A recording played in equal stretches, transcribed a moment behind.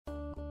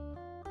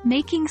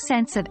Making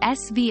sense of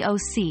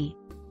SVOC,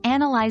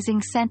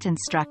 analyzing sentence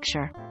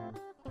structure.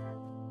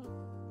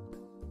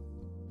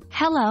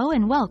 Hello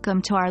and welcome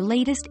to our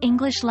latest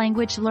English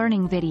language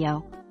learning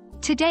video.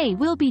 Today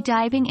we'll be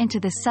diving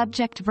into the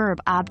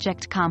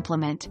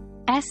Subject-Verb-Object-Complement,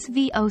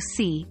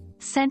 SVOC,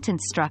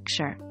 sentence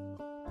structure.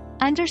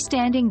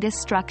 Understanding this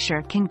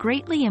structure can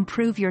greatly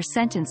improve your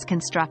sentence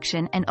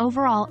construction and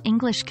overall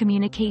English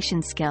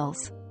communication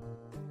skills.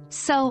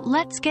 So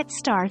let's get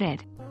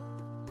started.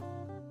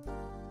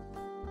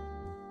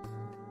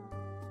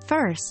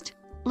 First,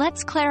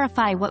 let's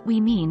clarify what we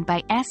mean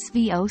by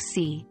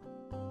SVOC.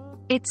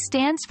 It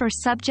stands for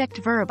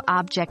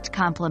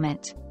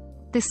Subject-Verb-Object-Complement.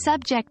 The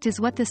subject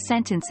is what the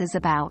sentence is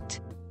about.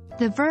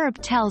 The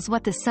verb tells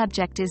what the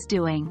subject is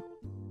doing.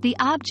 The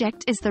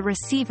object is the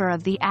receiver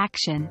of the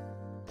action.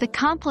 The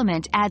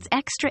complement adds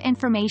extra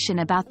information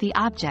about the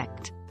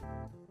object.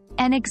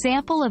 An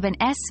example of an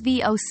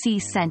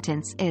SVOC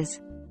sentence is: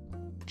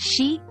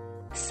 She,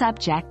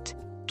 subject,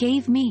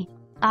 gave me,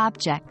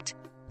 object,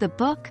 the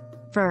book,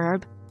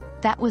 verb,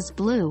 that was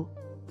blue,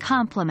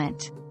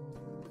 complement.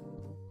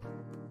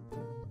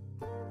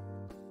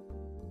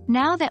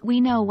 Now that we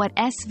know what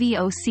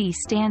SVOC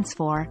stands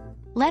for,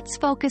 let's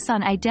focus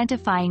on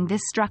identifying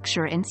this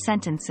structure in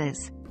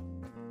sentences.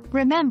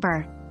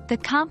 Remember, the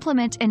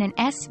complement in an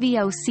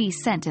SVOC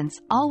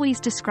sentence always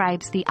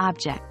describes the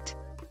object.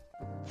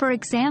 For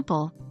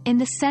example, in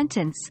the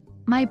sentence,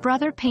 "My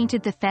brother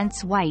painted the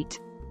fence white,"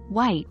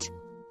 white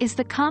is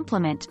the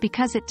complement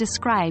because it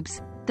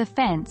describes the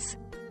fence,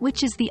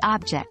 which is the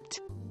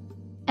object.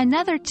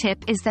 Another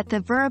tip is that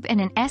the verb in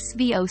an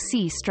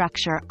SVOC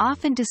structure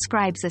often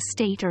describes a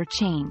state or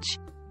change.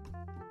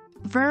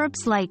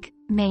 Verbs like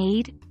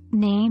made,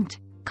 named,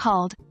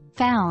 called,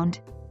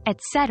 found,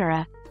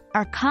 etc.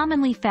 are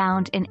commonly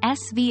found in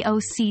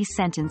SVOC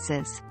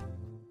sentences.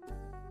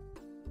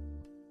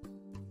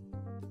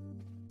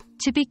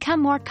 To become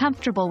more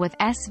comfortable with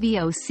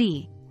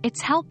SVOC,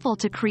 it's helpful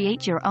to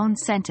create your own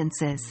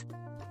sentences.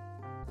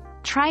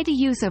 Try to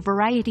use a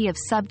variety of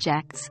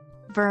subjects,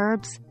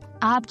 verbs,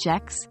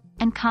 objects,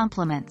 and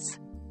complements.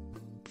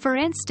 For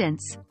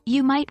instance,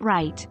 you might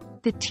write,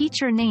 "The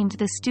teacher named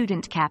the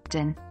student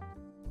captain."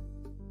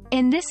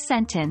 In this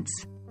sentence,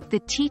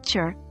 the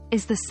teacher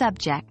is the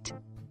subject,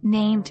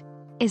 named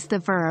is the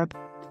verb,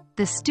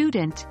 the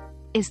student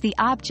is the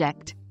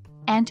object,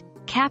 and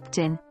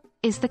captain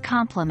is the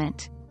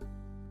complement.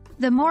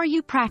 The more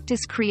you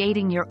practice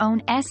creating your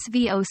own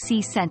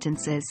SVOC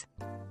sentences,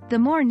 the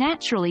more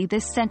naturally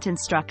this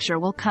sentence structure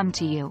will come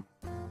to you.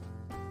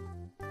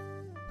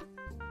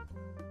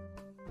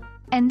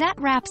 And that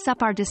wraps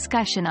up our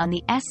discussion on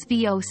the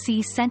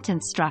SVOC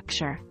sentence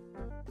structure.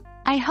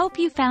 I hope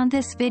you found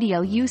this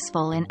video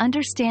useful in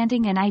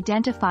understanding and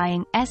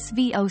identifying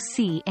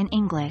SVOC in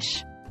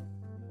English.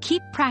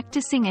 Keep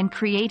practicing and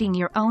creating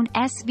your own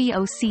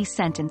SVOC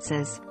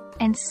sentences,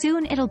 and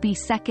soon it'll be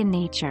second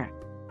nature.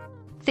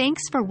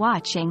 Thanks for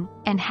watching,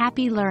 and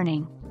happy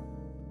learning!